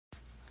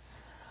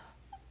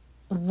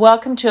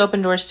Welcome to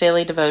Open Doors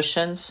Daily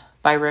Devotions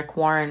by Rick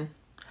Warren.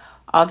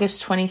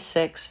 August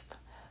 26th.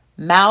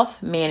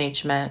 Mouth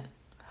Management.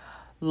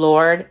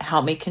 Lord,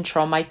 help me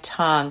control my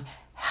tongue.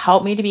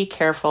 Help me to be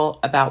careful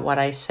about what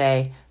I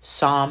say.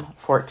 Psalm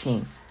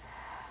 14.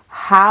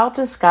 How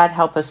does God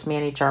help us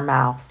manage our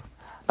mouth?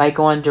 By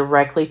going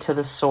directly to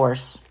the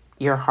source,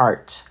 your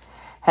heart.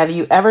 Have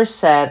you ever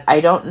said, I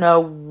don't know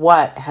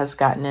what has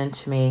gotten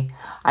into me.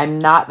 I'm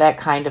not that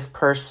kind of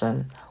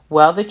person.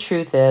 Well, the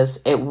truth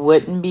is, it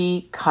wouldn't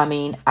be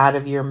coming out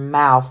of your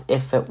mouth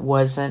if it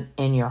wasn't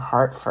in your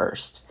heart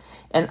first.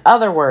 In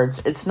other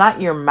words, it's not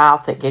your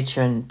mouth that gets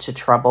you into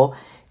trouble,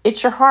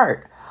 it's your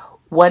heart.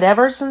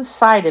 Whatever's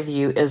inside of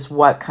you is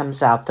what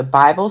comes out. The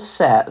Bible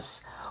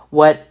says,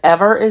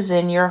 whatever is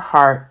in your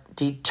heart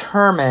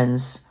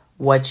determines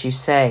what you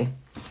say.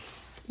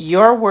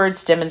 Your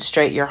words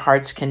demonstrate your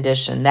heart's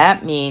condition.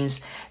 That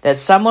means that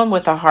someone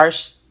with a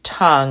harsh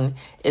tongue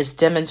is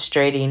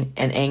demonstrating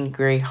an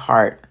angry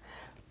heart.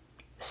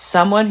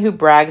 Someone who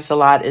brags a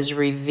lot is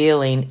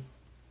revealing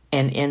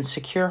an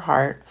insecure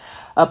heart.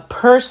 A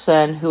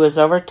person who is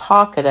over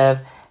talkative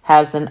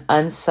has an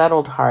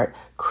unsettled heart.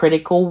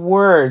 Critical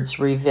words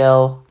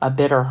reveal a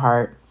bitter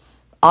heart.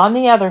 On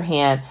the other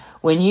hand,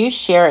 when you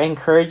share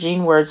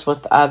encouraging words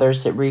with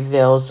others, it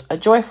reveals a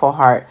joyful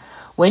heart.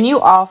 When you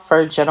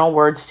offer gentle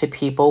words to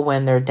people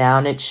when they're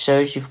down, it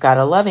shows you've got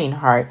a loving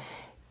heart.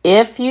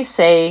 If you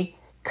say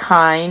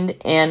kind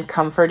and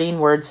comforting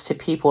words to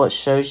people, it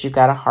shows you've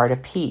got a heart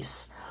of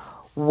peace.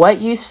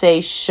 What you say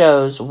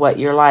shows what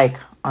you're like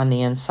on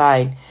the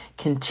inside.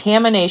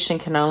 Contamination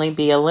can only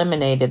be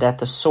eliminated at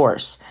the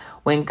source.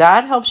 When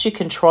God helps you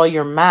control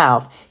your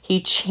mouth,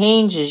 He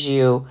changes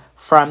you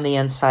from the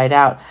inside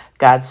out.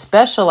 God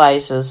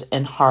specializes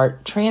in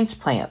heart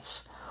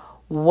transplants.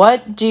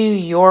 What do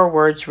your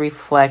words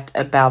reflect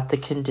about the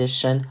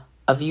condition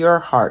of your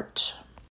heart?